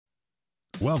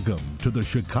Welcome to the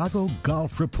Chicago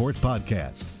Golf Report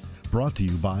podcast, brought to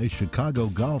you by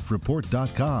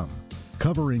ChicagoGolfReport.com,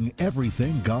 covering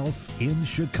everything golf in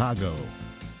Chicago.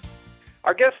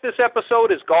 Our guest this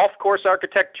episode is golf course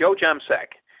architect Joe Jemsek.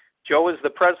 Joe is the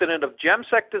president of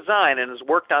Jemsek Design and has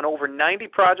worked on over 90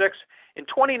 projects in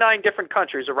 29 different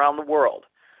countries around the world.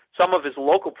 Some of his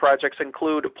local projects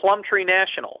include Plumtree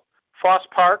National, Foss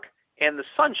Park, and the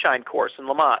Sunshine Course in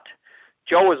Lamont.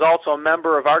 Joe is also a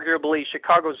member of arguably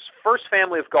Chicago's first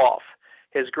family of golf.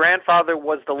 His grandfather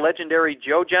was the legendary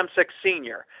Joe Jemsek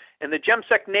Sr., and the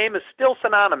Jemsek name is still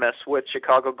synonymous with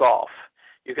Chicago golf.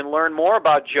 You can learn more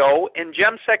about Joe and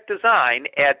Jemsek Design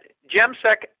at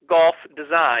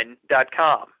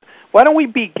jemsekgolfdesign.com. Why don't we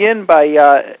begin by,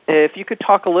 if you could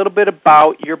talk a little bit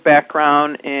about your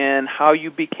background and how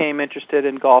you became interested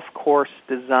in golf course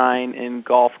design and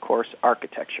golf course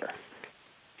architecture.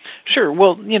 Sure.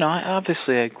 Well,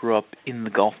 obviously I grew up in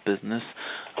the golf business.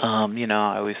 I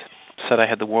always said I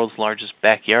had the world's largest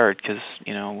backyard because,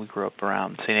 we grew up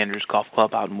around St. Andrews Golf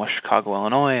Club out in West Chicago,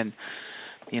 Illinois, and,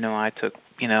 I took,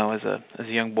 as a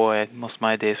young boy, most of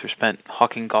my days were spent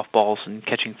hawking golf balls and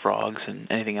catching frogs and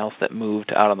anything else that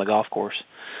moved out on the golf course.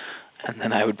 And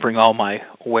then I would bring all my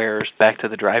wares back to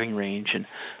the driving range and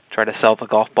try to sell the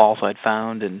golf balls I'd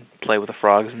found and play with the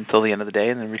frogs until the end of the day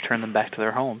and then return them back to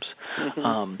their homes.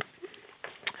 Mm-hmm.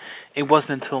 It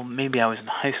wasn't until maybe I was in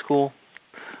high school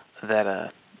that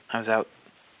I was out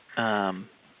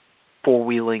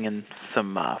four-wheeling in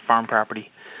some farm property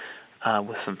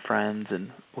with some friends,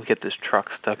 and we get this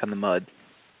truck stuck in the mud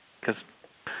because,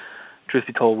 truth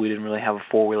be told, we didn't really have a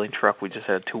four-wheeling truck. We just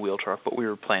had a two-wheel truck, but we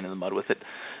were playing in the mud with it.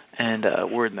 And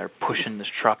we're in there pushing this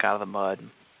truck out of the mud.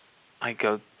 I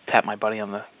go tap my buddy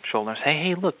on the shoulder and say,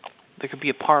 hey, look, there could be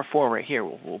a par 4 right here.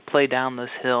 We'll play down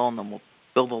this hill, and then we'll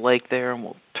build a lake there, and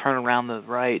we'll turn around to the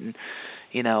right and,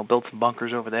 build some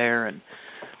bunkers over there. And,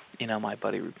 my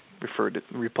buddy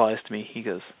replies to me. He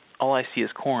goes, all I see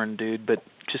is corn, dude, but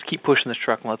just keep pushing this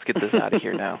truck, and let's get this out of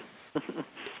here now.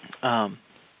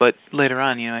 But later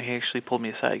on, he actually pulled me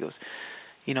aside. He goes,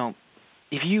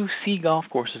 if you see golf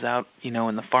courses out, in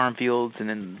the farm fields and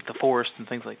in the forest and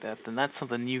things like that, then that's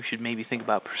something you should maybe think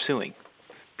about pursuing,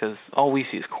 because all we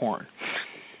see is corn.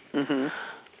 Mm-hmm.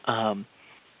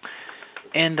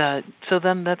 So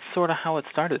then that's sort of how it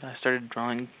started. I started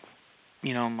drawing.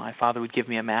 My father would give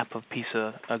me a map of a piece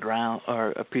of ground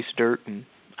or a piece of dirt, and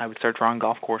I would start drawing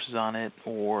golf courses on it.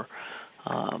 Or,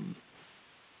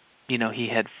 he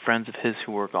had friends of his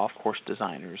who were golf course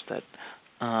designers that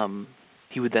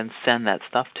he would then send that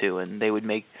stuff to, and they would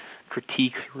make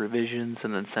critiques, revisions,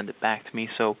 and then send it back to me.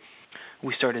 So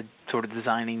we started sort of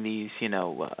designing these,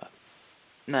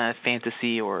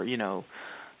 fantasy or,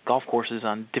 golf courses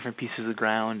on different pieces of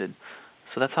ground, and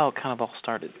so that's how it kind of all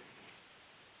started.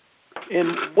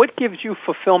 And what gives you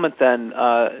fulfillment then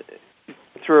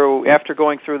after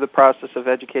going through the process of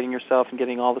educating yourself and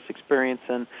getting all this experience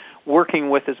and working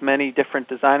with as many different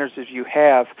designers as you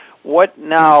have? What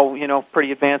now,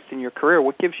 pretty advanced in your career,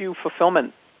 what gives you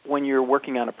fulfillment when you're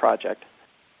working on a project?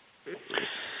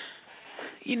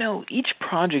 Each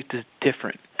project is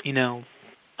different.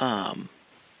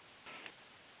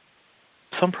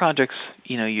 Some projects,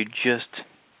 you're just,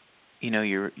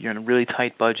 you're in a really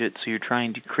tight budget, so you're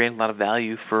trying to create a lot of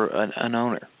value for an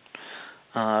owner.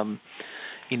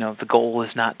 The goal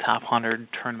is not top 100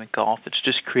 tournament golf. It's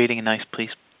just creating a nice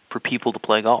place for people to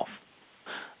play golf.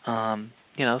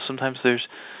 Sometimes there's,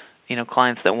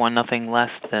 clients that want nothing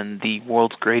less than the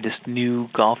world's greatest new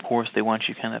golf course. They want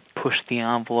you to kind of push the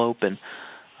envelope, and,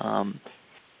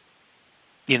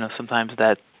 sometimes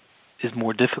that is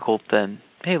more difficult than,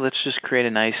 hey, let's just create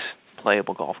a nice,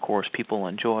 playable golf course. People will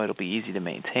enjoy. It'll be easy to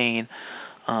maintain.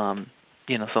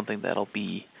 Something that'll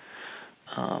be,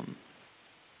 will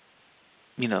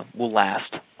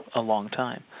last a long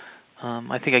time.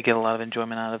 I think I get a lot of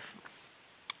enjoyment out of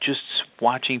just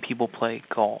watching people play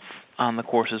golf on the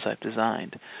courses I've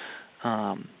designed.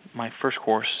 My first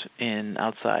course in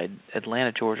outside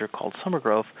Atlanta, Georgia, called Summer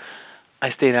Grove,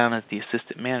 I stayed on as the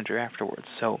assistant manager afterwards.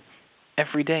 So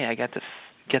every day I got to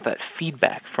get that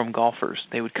feedback from golfers.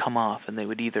 They would come off and they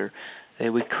would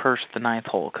curse the 9th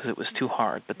hole because it was too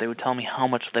hard, but they would tell me how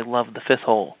much they loved the 5th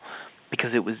hole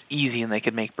because it was easy and they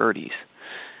could make birdies.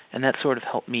 And that sort of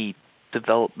helped me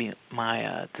develop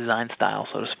my design style,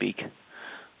 so to speak,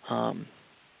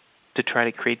 to try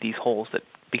to create these holes that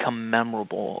become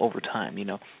memorable over time.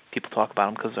 People talk about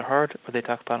them because they're hard, or they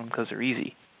talk about them because they're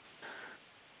easy.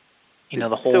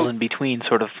 The holes in between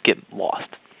sort of get lost.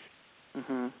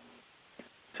 Mm-hmm.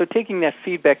 So taking that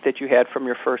feedback that you had from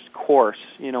your first course,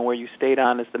 where you stayed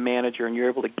on as the manager and you're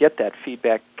able to get that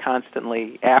feedback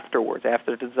constantly afterwards,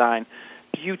 after the design,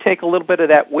 do you take a little bit of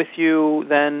that with you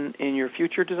then in your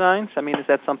future designs? I mean, is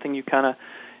that something you kind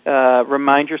of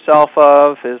remind yourself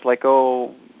of, is like,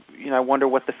 I wonder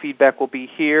what the feedback will be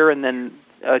here, and then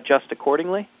adjust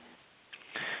accordingly?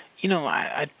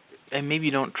 I maybe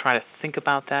don't try to think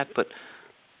about that, but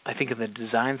I think of the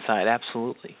design side,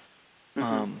 absolutely.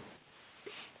 Mm-hmm.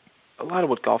 A lot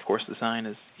of what golf course design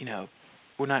is,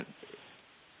 we're not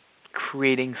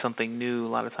creating something new. A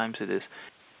lot of times it is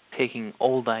taking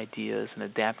old ideas and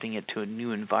adapting it to a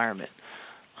new environment.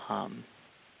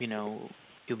 You'll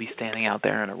be standing out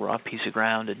there in a raw piece of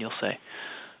ground and you'll say,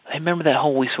 I remember that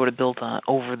hole we sort of built on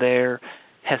over there,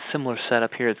 has similar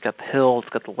setup here. It's got the hill,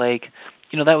 it's got the lake.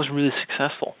 That was really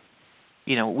successful.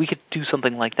 We could do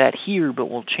something like that here, but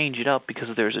we'll change it up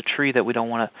because there's a tree that we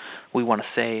want to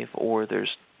save, or there's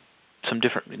some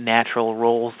different natural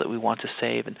roles that we want to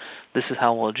save, and this is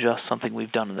how we'll adjust something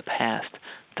we've done in the past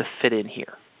to fit in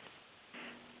here.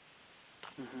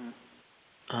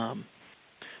 Mm-hmm.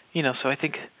 So I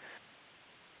think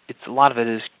a lot of it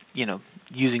is,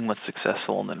 using what's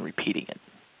successful and then repeating it.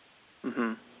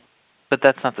 Mm-hmm. But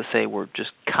that's not to say we're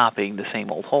just copying the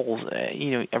same old holes.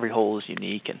 Every hole is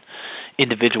unique and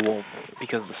individual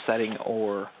because of the setting,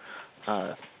 or,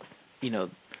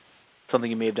 something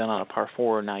you may have done on a par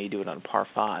 4, and now you do it on a par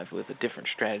 5 with a different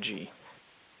strategy.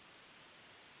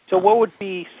 So what would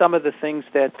be some of the things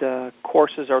that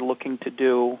courses are looking to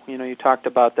do? You talked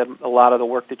about that a lot of the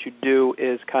work that you do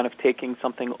is kind of taking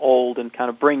something old and kind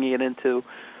of bringing it into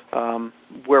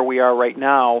where we are right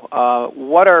now.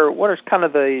 What are kind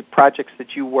of the projects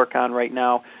that you work on right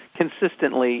now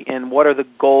consistently, and what are the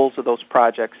goals of those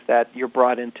projects that you're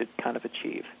brought in to kind of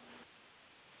achieve?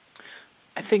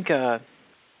 I think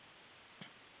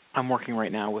I'm working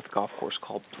right now with a golf course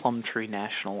called Plumtree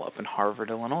National up in Harvard,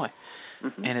 Illinois.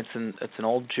 Mm-hmm. And it's an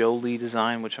old Joe Lee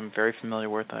design, which I'm very familiar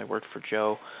with. I worked for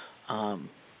Joe.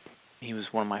 He was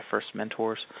one of my first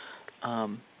mentors.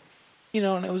 And it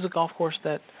was a golf course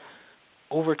that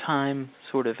over time,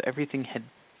 sort of everything had,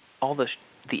 all the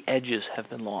edges have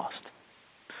been lost.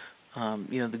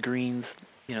 The greens,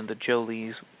 the Joe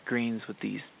Lee's greens with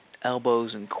these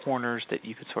elbows and corners that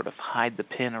you could sort of hide the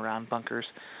pin around bunkers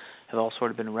have all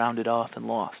sort of been rounded off and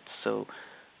lost. So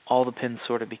all the pins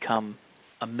sort of become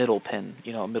a middle pin,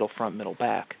 a middle front, middle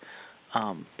back.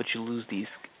 But you lose these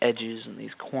edges and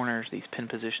these corners, these pin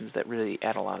positions that really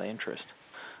add a lot of interest.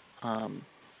 To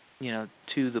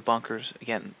the bunkers,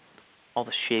 again, all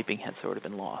the shaping had sort of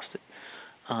been lost. It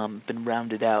been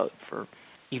rounded out for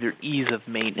either ease of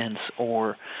maintenance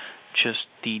or just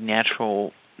the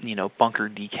natural, bunker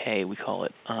decay, we call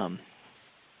it.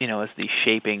 As the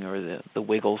shaping or the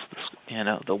wiggles,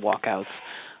 the walkouts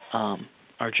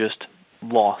are just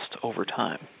lost over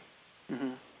time.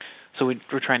 Mm-hmm. So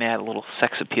we're trying to add a little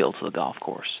sex appeal to the golf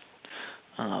course.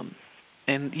 And,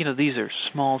 these are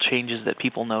small changes that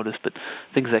people notice, but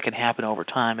things that can happen over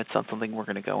time. It's not something we're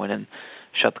going to go in and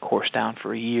shut the course down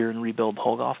for a year and rebuild the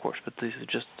whole golf course, but these are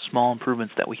just small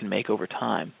improvements that we can make over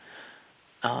time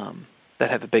that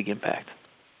have a big impact.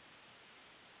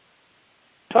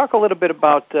 Talk a little bit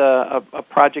about a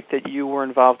project that you were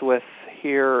involved with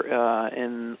here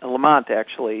in Lamont,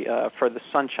 actually, for the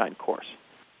Sunshine course.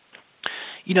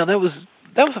 That was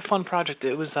a fun project.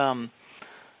 It was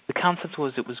the concept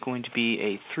was it was going to be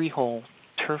a 3-hole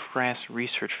turf grass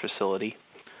research facility.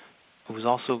 It was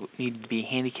also needed to be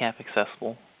handicap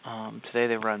accessible. Today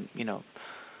they run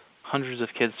hundreds of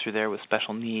kids through there with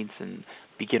special needs and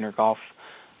beginner golf.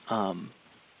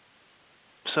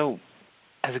 So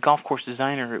as a golf course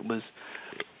designer, it was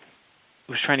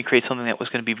trying to create something that was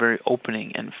going to be very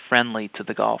opening and friendly to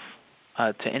the golf,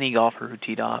 to any golfer who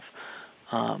teed off.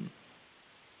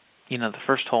 The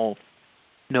first hole,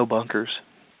 no bunkers.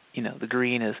 The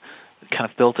green is kind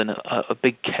of built in a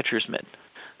big catcher's mitt,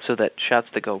 so that shots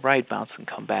that go right bounce and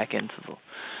come back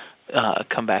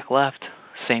come back left.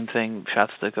 Same thing,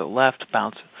 shots that go left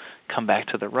bounce, come back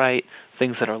to the right.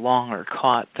 Things that are long are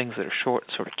caught. Things that are short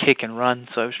sort of kick and run.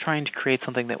 So I was trying to create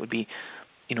something that would be,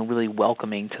 really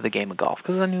welcoming to the game of golf,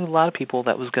 because I knew a lot of people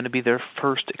that was going to be their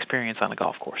first experience on a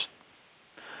golf course.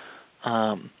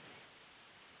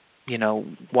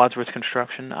 Wadsworth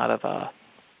Construction out of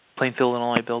Plainfield,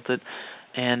 Illinois built it,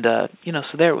 and so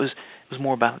there it was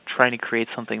more about trying to create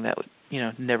something that would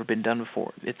never been done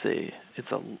before. It's a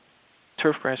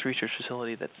turf grass research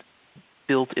facility that's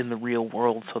built in the real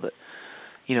world, so that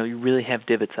you really have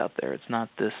divots out there. It's not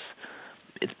this.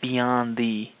 It's beyond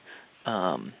the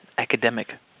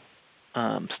academic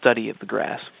study of the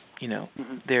grass.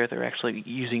 they're actually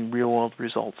using real world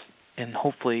results, and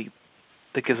hopefully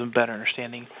that gives them a better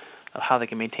understanding of how they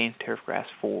can maintain turf grass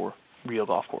for real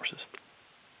golf courses.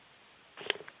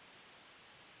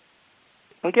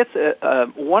 I guess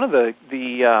one of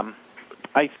the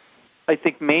I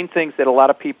think main things that a lot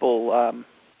of people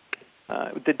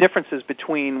the differences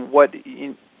between what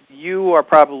you are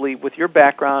probably, with your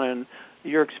background and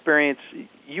your experience,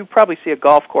 you probably see a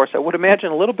golf course, I would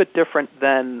imagine, a little bit different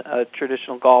than a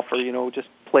traditional golfer, just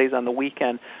plays on the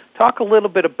weekend. Talk a little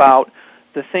bit about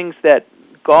the things that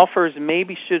golfers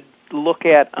maybe should look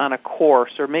at on a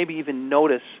course, or maybe even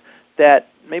notice that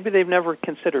maybe they've never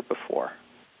considered before.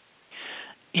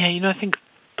 Yeah, I think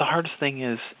the hardest thing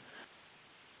is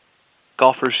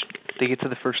golfers, they get to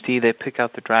the first tee, they pick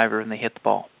out the driver, and they hit the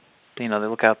ball. They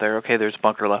look out there, okay, there's a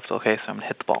bunker left, okay, so I'm going to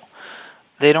hit the ball.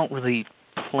 They don't really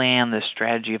plan the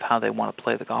strategy of how they want to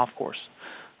play the golf course.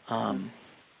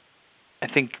 I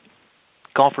think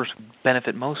golfers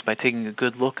benefit most by taking a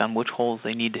good look on which holes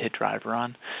they need to hit driver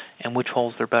on and which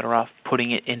holes they're better off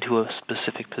putting it into a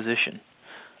specific position.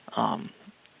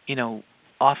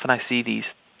 Often I see these,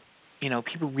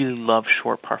 people really love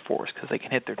short par fours because they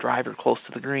can hit their driver close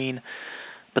to the green,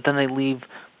 but then they leave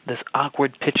this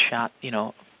awkward pitch shot,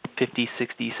 50,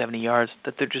 60, 70 yards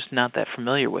that they're just not that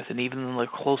familiar with. And even when they're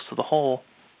close to the hole,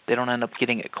 they don't end up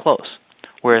getting it close.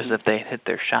 Whereas if they hit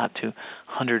their shot to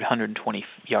 100, 120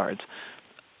 yards,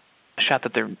 a shot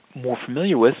that they're more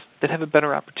familiar with, they'd have a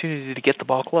better opportunity to get the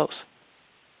ball close.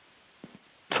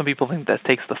 Some people think that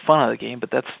takes the fun out of the game, but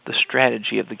that's the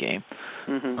strategy of the game.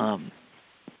 Mm-hmm.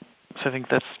 So I think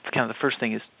that's kind of the first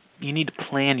thing is you need to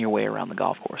plan your way around the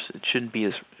golf course. It shouldn't be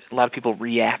as a lot of people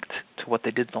react to what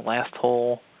they did in the last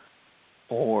hole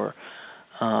or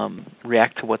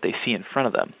react to what they see in front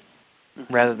of them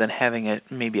rather than having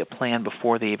maybe a plan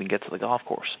before they even get to the golf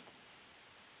course.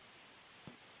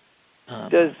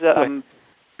 Does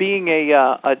being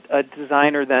a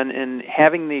designer then and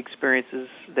having the experiences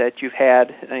that you've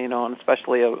had, and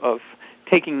especially of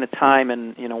taking the time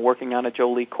and working on a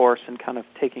Joe Lee course and kind of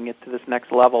taking it to this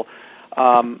next level,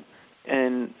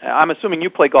 and I'm assuming you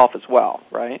play golf as well,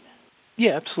 right?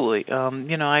 Yeah, absolutely.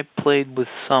 I played with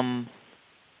some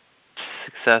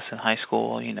success in high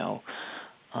school.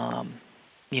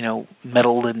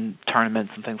 Medaled in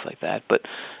tournaments and things like that, but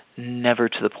never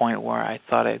to the point where I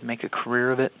thought I'd make a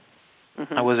career of it.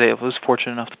 Mm-hmm. I was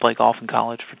fortunate enough to play golf in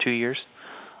college for 2 years.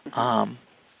 Mm-hmm.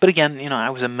 But again, I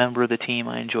was a member of the team.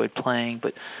 I enjoyed playing,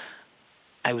 but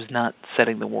I was not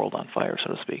setting the world on fire,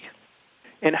 so to speak.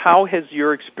 And how has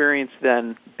your experience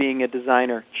then, being a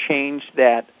designer, changed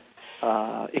that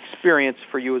experience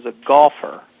for you as a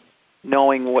golfer,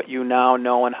 knowing what you now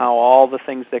know and how all the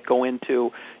things that go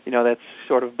into, that's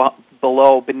sort of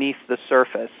beneath the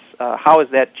surface? How has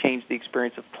that changed the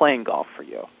experience of playing golf for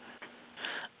you?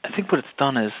 I think what it's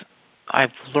done is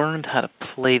I've learned how to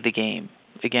play the game.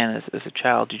 Again, as a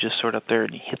child, you just sort of up there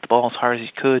and you hit the ball as hard as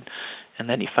you could, and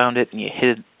then you found it and you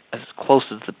hit it as close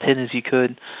to the pin as you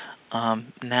could.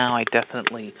 Now I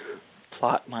definitely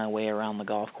plot my way around the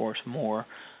golf course more.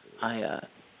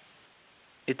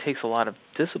 It takes a lot of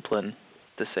discipline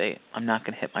to say, I'm not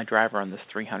going to hit my driver on this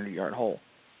 300-yard hole.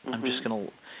 Mm-hmm. I'm just going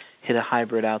to hit a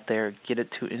hybrid out there, get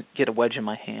a wedge in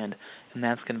my hand, and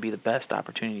that's going to be the best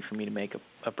opportunity for me to make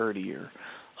a birdie or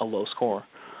a low score.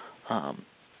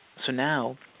 So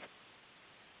now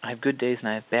I have good days and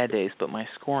I have bad days, but my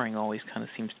scoring always kind of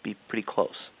seems to be pretty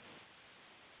close.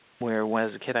 Where when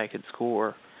as a kid I could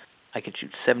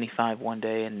shoot 75 one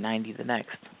day and 90 the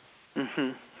next.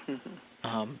 Mm-hmm.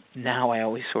 Mm-hmm. Now I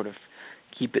always sort of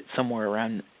keep it somewhere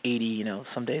around 80,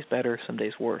 some days better, some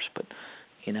days worse, but,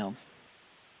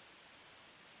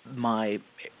 my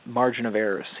margin of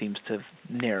error seems to have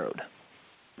narrowed.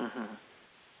 Mm-hmm.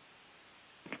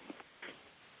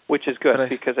 Which is good,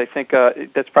 because I think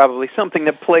that's probably something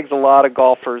that plagues a lot of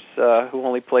golfers who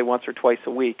only play once or twice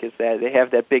a week, is that they have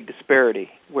that big disparity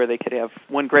where they could have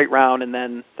one great round and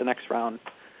then the next round,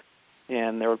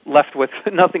 and they're left with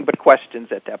nothing but questions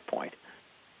at that point.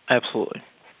 Absolutely.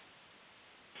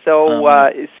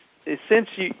 So since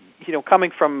you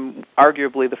coming from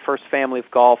arguably the first family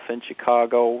of golf in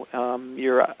Chicago,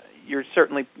 you're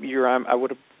certainly I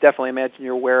would definitely imagine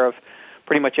you're aware of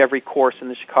pretty much every course in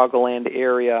the Chicagoland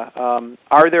area.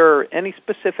 Are there any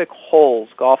specific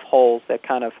golf holes that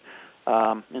kind of,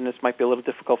 and this might be a little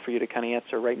difficult for you to kind of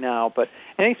answer right now, but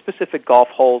any specific golf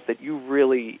holes that you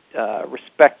really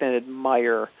respect and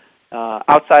admire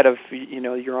outside of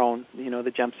your own,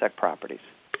 the GemSec properties?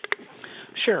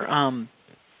 Sure.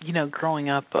 Growing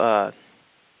up, there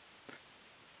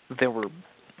were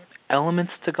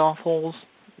elements to golf holes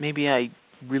maybe I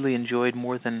really enjoyed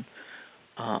more than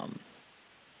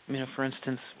For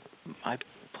instance, I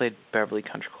played Beverly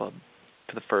Country Club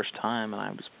for the first time, and I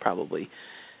was probably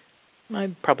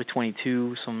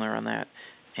 22, somewhere around that,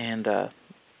 and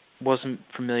wasn't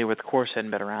familiar with the course,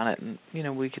 hadn't been around it, and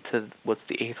we get to what's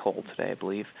the 8th hole today, I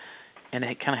believe, and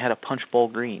it kind of had a punch bowl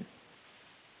green,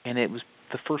 and it was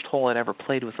the first hole I'd ever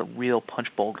played with a real punch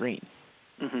bowl green.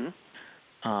 Mm-hmm.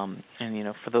 And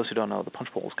for those who don't know, the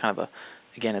punch bowl is kind of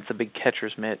it's a big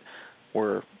catcher's mitt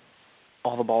where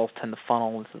all the balls tend to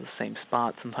funnel into the same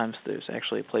spot. Sometimes there's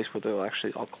actually a place where they'll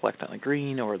actually all collect on the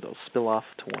green, or they'll spill off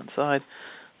to one side.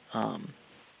 And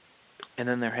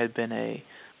then there had been a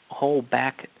whole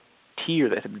back tier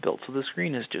that had been built. So the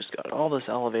screen has just got all this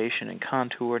elevation and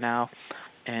contour now,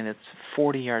 and it's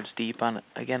 40 yards deep on,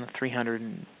 again, a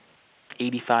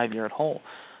 385-yard hole.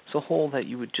 It's a hole that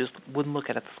you wouldn't look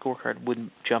at the scorecard,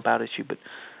 wouldn't jump out at you, but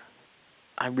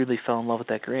I really fell in love with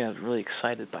that green. I was really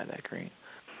excited by that green.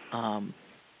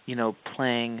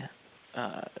 Playing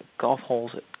golf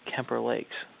holes at Kemper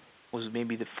Lakes was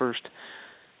maybe the first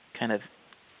kind of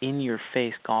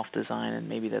in-your-face golf design, and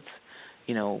maybe that's,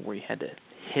 where you had to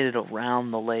hit it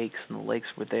around the lakes, and the lakes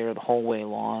were there the whole way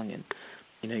long, and,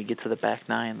 you get to the back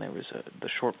nine, there was the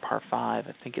short par 5,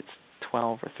 I think it's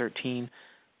 12 or 13,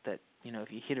 that,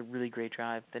 if you hit a really great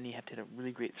drive, then you have to hit a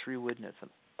really great 3-wood, and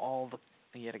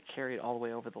you had to carry it all the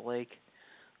way over the lake,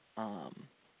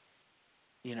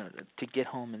 to get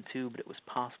home in 2, but it was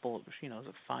possible. It was, it was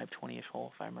a 520-ish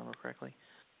hole, if I remember correctly.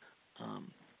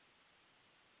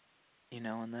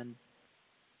 And then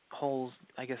holes,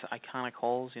 I guess iconic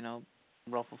holes,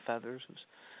 Ruffled Feathers was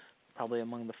probably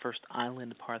among the first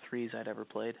island par 3s I'd ever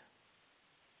played.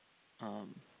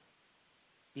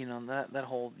 That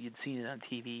hole, you'd seen it on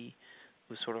TV. It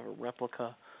was sort of a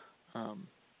replica.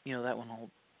 That one hole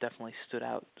definitely stood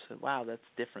out. So, wow, that's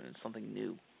different. It's something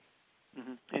new.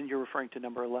 Mm-hmm. And you're referring to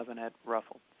number 11 at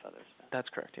Ruffled Feathers. That's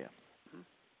correct, yeah.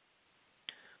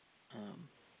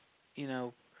 Mm-hmm.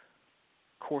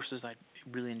 Courses I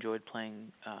really enjoyed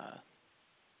playing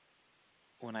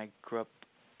when I grew up,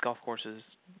 golf courses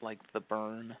like the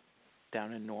Burn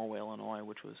down in Norway, Illinois,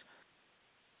 which was,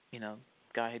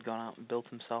 guy had gone out and built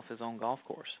himself his own golf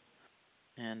course,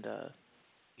 and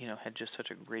had just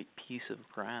such a great piece of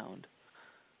ground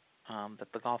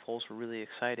that the golf holes were really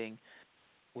exciting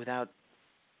without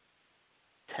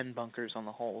 10 bunkers on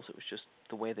the holes. It was just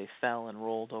the way they fell and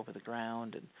rolled over the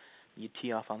ground, and you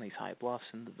tee off on these high bluffs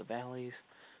into the valleys,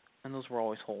 and those were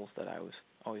always holes that I was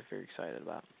always very excited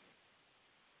about.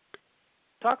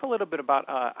 Talk a little bit about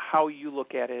how you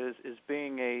look at it as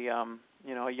being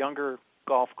a younger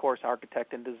golf course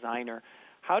architect and designer.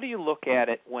 How do you look at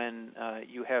it when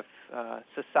you have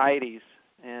societies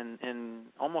and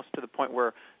almost to the point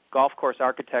where golf course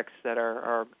architects that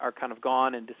are kind of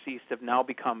gone and deceased have now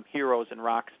become heroes and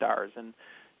rock stars? And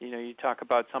you talk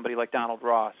about somebody like Donald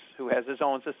Ross, who has his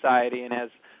own society and has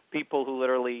people who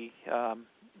literally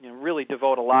really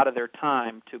devote a lot of their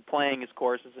time to playing his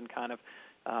courses and kind of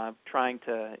trying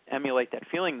to emulate that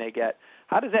feeling they get.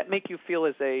 How does that make you feel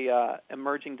as a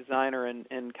emerging designer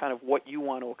and kind of what you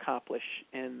want to accomplish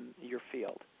in your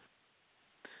field?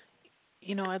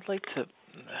 I'd like to.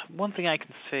 One thing I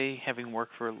can say, having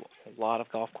worked for a lot of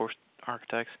golf course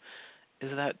architects, is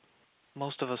that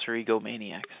most of us are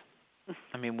egomaniacs.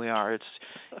 I mean, we are. It's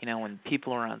when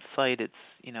people are on site, it's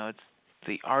it's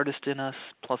the artist in us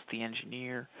plus the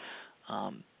engineer.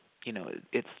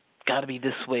 It's got to be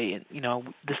this way, and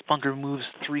this bunker moves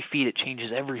 3 feet, it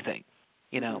changes everything.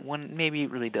 When maybe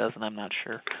it really does, and I'm not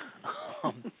sure.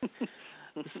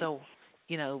 So,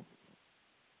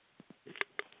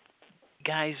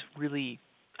 guys really,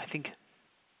 I think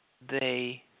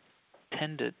they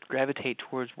tend to gravitate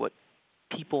towards what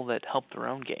people that help their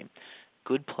own game.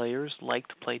 Good players like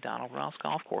to play Donald Ross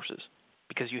golf courses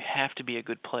because you have to be a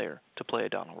good player to play a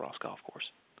Donald Ross golf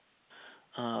course.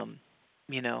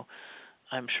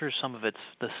 I'm sure some of it's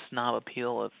the snob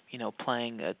appeal of,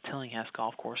 playing a Tillinghast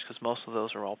golf course because most of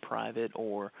those are all private,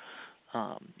 or,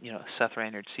 Seth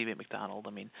Rayner, C.B. McDonald.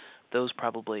 I mean, those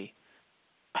probably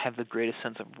have the greatest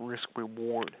sense of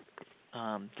risk-reward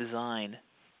design,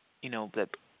 that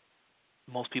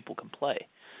most people can play.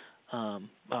 I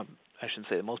shouldn't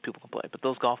say that most people can play, but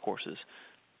those golf courses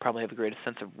probably have the greatest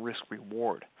sense of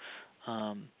risk-reward.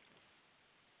 I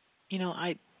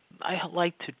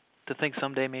like to think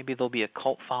someday maybe there'll be a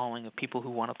cult following of people who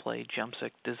want to play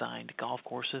Jumsek-designed golf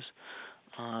courses.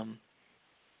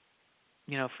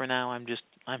 For now, I'm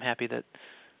happy that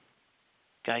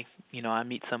I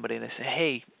meet somebody and they say,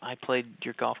 hey, I played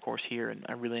your golf course here and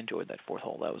I really enjoyed that 4th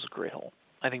hole. That was a great hole.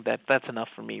 I think that's enough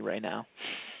for me right now.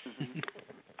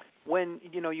 When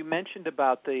you mentioned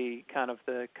about the kind of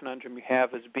the conundrum you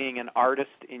have as being an artist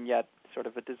and yet sort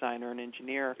of a designer and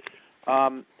engineer,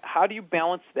 how do you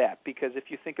balance that? Because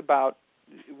if you think about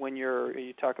when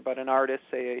you talk about an artist,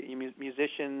 say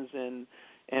musicians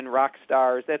and rock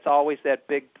stars, that's always that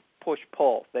big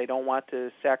push-pull. They don't want to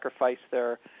sacrifice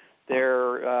their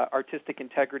artistic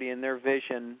integrity and their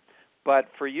vision. But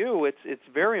for you, it's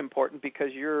very important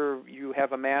because you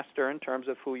have a master in terms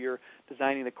of who you're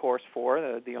designing the course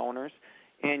for, the owners,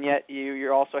 and yet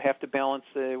you also have to balance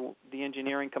the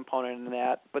engineering component in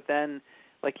that. But then,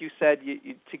 like you said,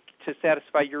 to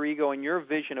satisfy your ego and your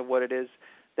vision of what it is,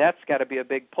 that's got to be a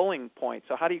big pulling point.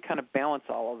 So how do you kind of balance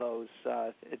all of those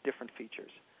different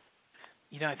features?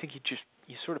 I think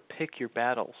you sort of pick your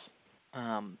battles.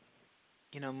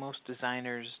 Most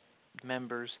designers,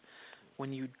 members,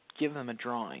 when you give them a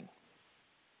drawing,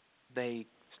 they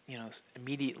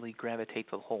immediately gravitate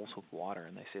to the holes with water,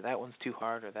 and they say that one's too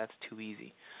hard or that's too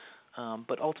easy.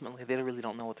 But ultimately, they really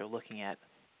don't know what they're looking at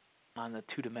on the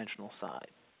two-dimensional side.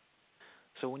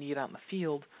 So when you get out in the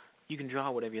field, you can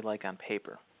draw whatever you like on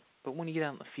paper. But when you get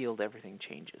out in the field, everything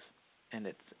changes, and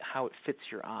it's how it fits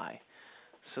your eye.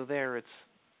 So there it's,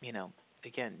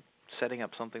 again, setting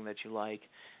up something that you like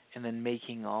and then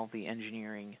making all the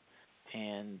engineering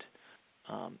and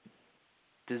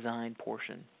design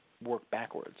portion work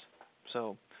backwards.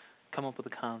 So come up with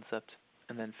a concept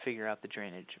and then figure out the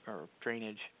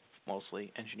drainage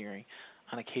mostly engineering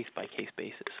on a case-by-case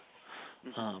basis.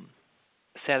 Mm-hmm.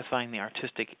 Satisfying the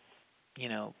artistic,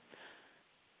 the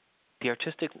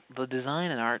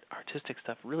design and artistic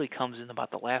stuff really comes in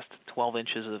about the last 12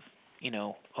 inches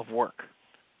of work.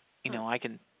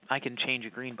 I can change a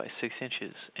green by 6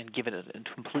 inches and give it a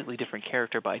completely different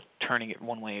character by turning it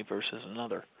one way versus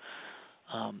another.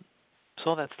 So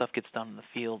all that stuff gets done in the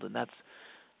field, and that's,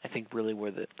 I think, really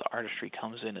where the artistry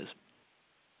comes in is,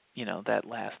 that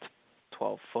last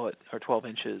 12 foot or 12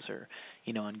 inches or,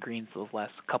 on greens, those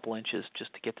last couple inches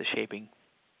just to get the shaping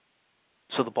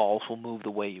so the balls will move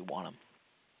the way you want them.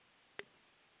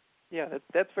 Yeah,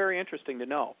 that's very interesting to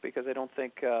know because I don't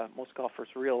think most golfers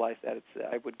realize that.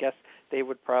 I would guess they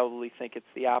would probably think it's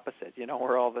the opposite,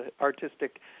 where all the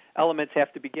artistic elements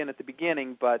have to begin at the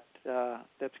beginning, but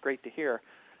that's great to hear.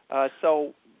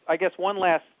 So I guess one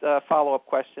last follow-up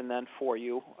question then for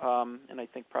you, and I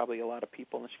think probably a lot of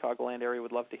people in the Chicagoland area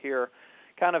would love to hear.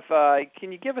 Kind of,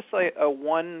 can you give us a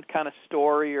one kind of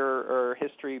story or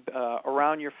history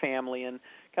around your family and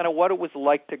kind of what it was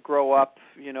like to grow up,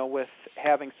 with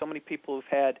having so many people who've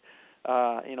had,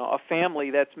 a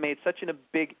family that's made such a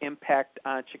big impact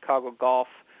on Chicago golf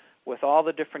with all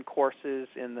the different courses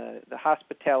and the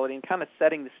hospitality and kind of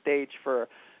setting the stage for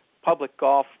public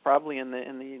golf probably in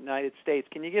the United States.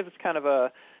 Can you give us kind of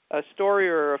a story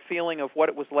or a feeling of what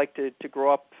it was like to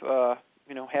grow up,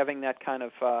 having that kind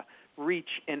of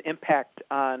reach and impact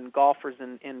on golfers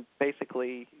in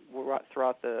basically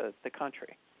throughout the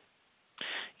country?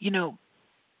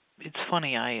 It's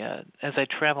funny. As I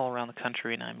travel around the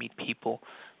country and I meet people,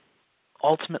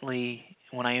 ultimately,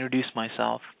 when I introduce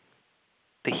myself,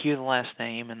 they hear the last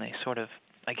name and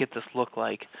I get this look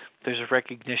like there's a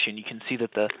recognition. You can see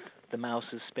that the mouse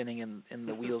is spinning and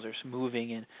the wheels are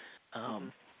moving, and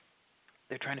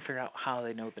they're trying to figure out how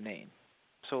they know the name.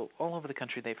 So all over the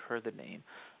country, they've heard the name.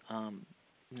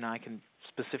 I can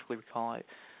specifically recall I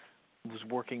was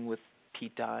working with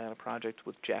Pete Dye on a project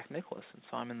with Jack Nicklaus, and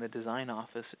so I'm in the design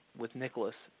office with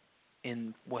Nicklaus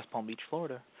in West Palm Beach,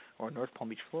 Florida, or North Palm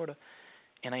Beach, Florida,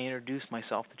 and I introduced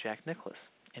myself to Jack Nicklaus,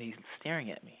 and he's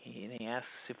staring at me, and he asks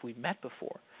if we'd met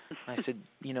before. And I said,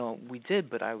 we did,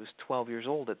 but I was 12 years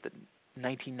old at the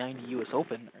 1990 U.S.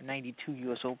 Open, or 92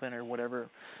 U.S. Open, or whatever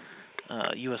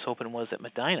U.S. Open was at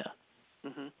Medina.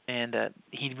 Mm-hmm. And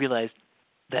he realized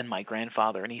then my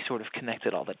grandfather, and he sort of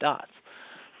connected all the dots.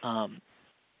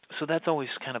 So that's always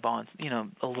kind of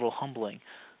a little humbling.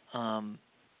 I'm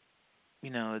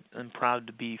proud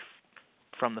to be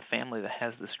from the family that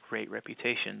has this great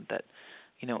reputation that,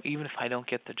 even if I don't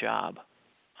get the job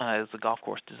as the golf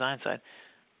course design side,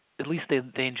 at least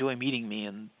they enjoy meeting me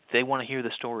and they want to hear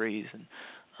the stories. And,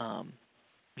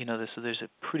 there's a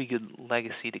pretty good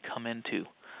legacy to come into.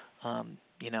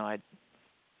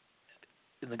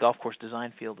 In the golf course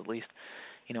design field, at least,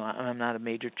 I'm not a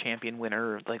major champion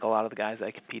winner like a lot of the guys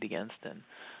I compete against, and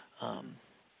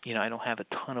I don't have a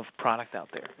ton of product out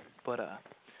there, but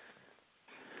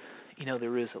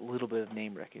there is a little bit of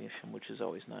name recognition, which is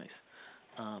always nice.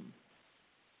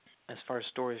 As far as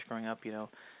stories growing up,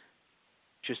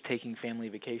 just taking family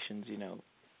vacations,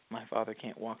 my father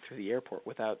can't walk through the airport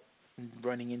without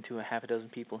running into a half a dozen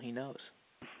people he knows.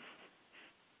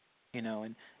 you know,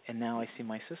 and now I see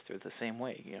my sister the same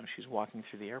way. You know, she's walking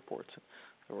through the airports.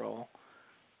 They're all,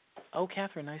 oh,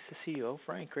 Catherine, nice to see you. Oh,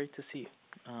 Frank, great to see you.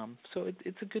 So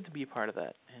it's good to be a part of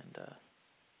that. And,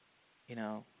 you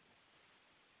know,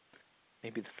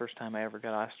 maybe the first time I ever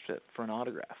got asked for an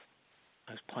autograph,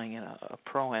 I was playing in a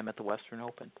Pro-Am at the Western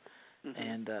Open. Mm-hmm.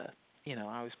 And, you know,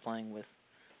 I was playing with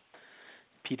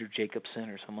Peter Jacobson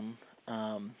or someone,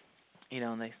 you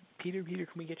know, and they, Peter, can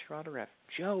we get your autograph?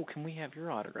 Joe, can we have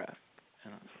your autograph?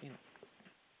 And, you know,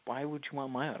 why would you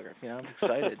want my autograph? You know, I'm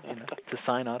excited, you know, to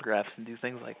sign autographs and do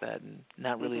things like that, and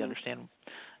not really mm-hmm.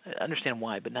 understand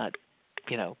why, but not,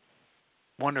 you know,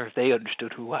 wonder if they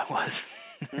understood who I was.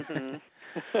 mm-hmm.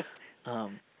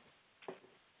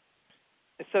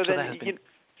 So then,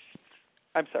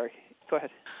 I'm sorry. Go ahead.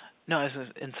 No,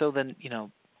 and so then, you know,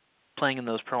 playing in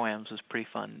those Pro-Ams was pretty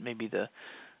fun. Maybe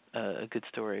a good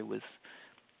story was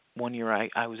one year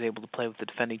I was able to play with the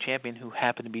defending champion who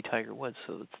happened to be Tiger Woods.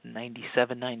 So it's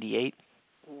 97, 98.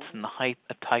 It's in the height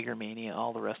of Tiger Mania,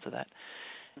 all the rest of that.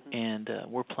 Mm-hmm. And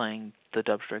we're playing the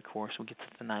Dub Strike course. We get to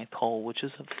the 9th hole, which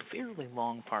is a fairly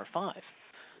long par 5.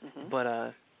 Mm-hmm.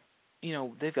 But, you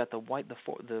know, they've got the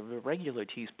regular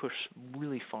tees pushed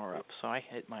really far up. So I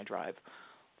hit my drive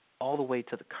all the way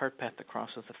to the cart path that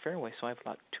crosses the fairway. So I have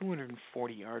about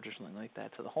 240 yards or something like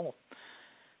that to the hole.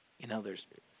 You know, there's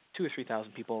 2,000 or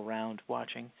 3,000 people around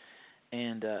watching,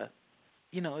 and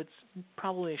you know, it's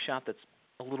probably a shot that's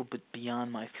a little bit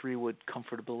beyond my 3-wood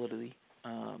comfortability.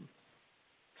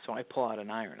 So I pull out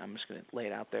an iron. I'm just going to lay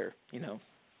it out there, you know,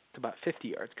 to about 50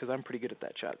 yards because I'm pretty good at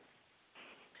that shot.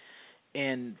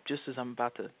 And just as I'm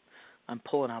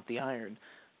pulling out the iron,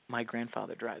 my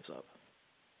grandfather drives up,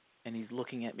 and he's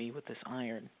looking at me with this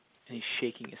iron, and he's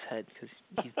shaking his head because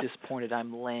he's disappointed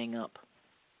I'm laying up,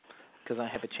 because I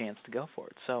have a chance to go for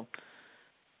it. So,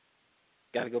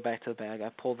 got to go back to the bag. I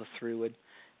pull the 3-wood,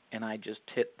 and I just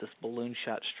hit this balloon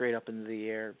shot straight up into the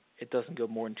air. It doesn't go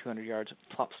more than 200 yards. It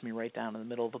plops me right down in the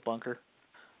middle of the bunker,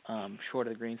 short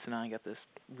of the green. So now I got this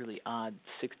really odd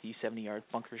 60, 70-yard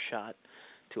bunker shot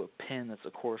to a pin that's,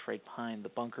 of course, right behind the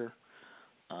bunker.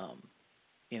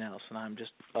 You know, so now I'm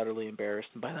just utterly embarrassed.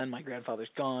 And by then my grandfather's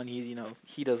gone. He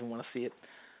doesn't want to see it.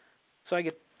 So I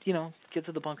get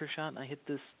to the bunker shot, and I hit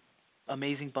this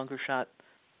amazing bunker shot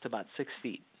to about 6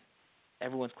 feet.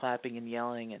 Everyone's clapping and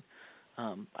yelling, and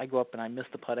I go up and I miss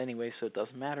the putt anyway, so it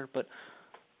doesn't matter. But,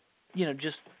 you know,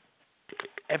 just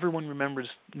everyone remembers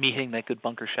me hitting that good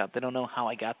bunker shot. They don't know how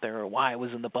I got there or why I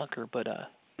was in the bunker, but,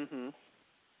 mm-hmm.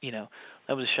 you know,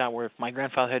 that was a shot where if my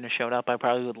grandfather hadn't showed up, I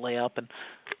probably would lay up and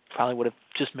probably would have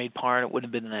just made par, and it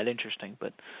wouldn't have been that interesting.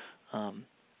 But,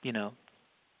 you know,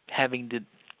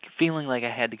 feeling like I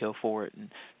had to go for it and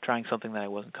trying something that I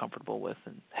wasn't comfortable with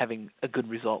and having a good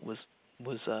result was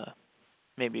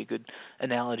maybe a good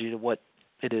analogy to what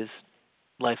it is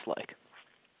life's like.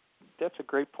 That's a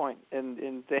great point.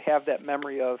 And they have that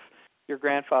memory of your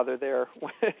grandfather there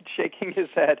shaking his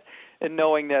head and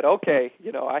knowing that, okay,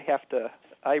 you know, I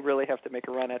really have to make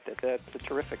a run at that. That's a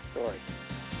terrific story.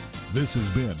 This has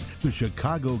been the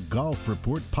Chicago Golf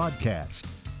Report podcast.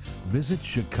 Visit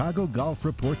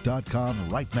ChicagoGolfReport.com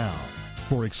right now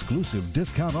for exclusive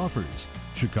discount offers,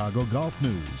 Chicago golf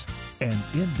news, and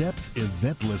in-depth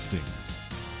event listings.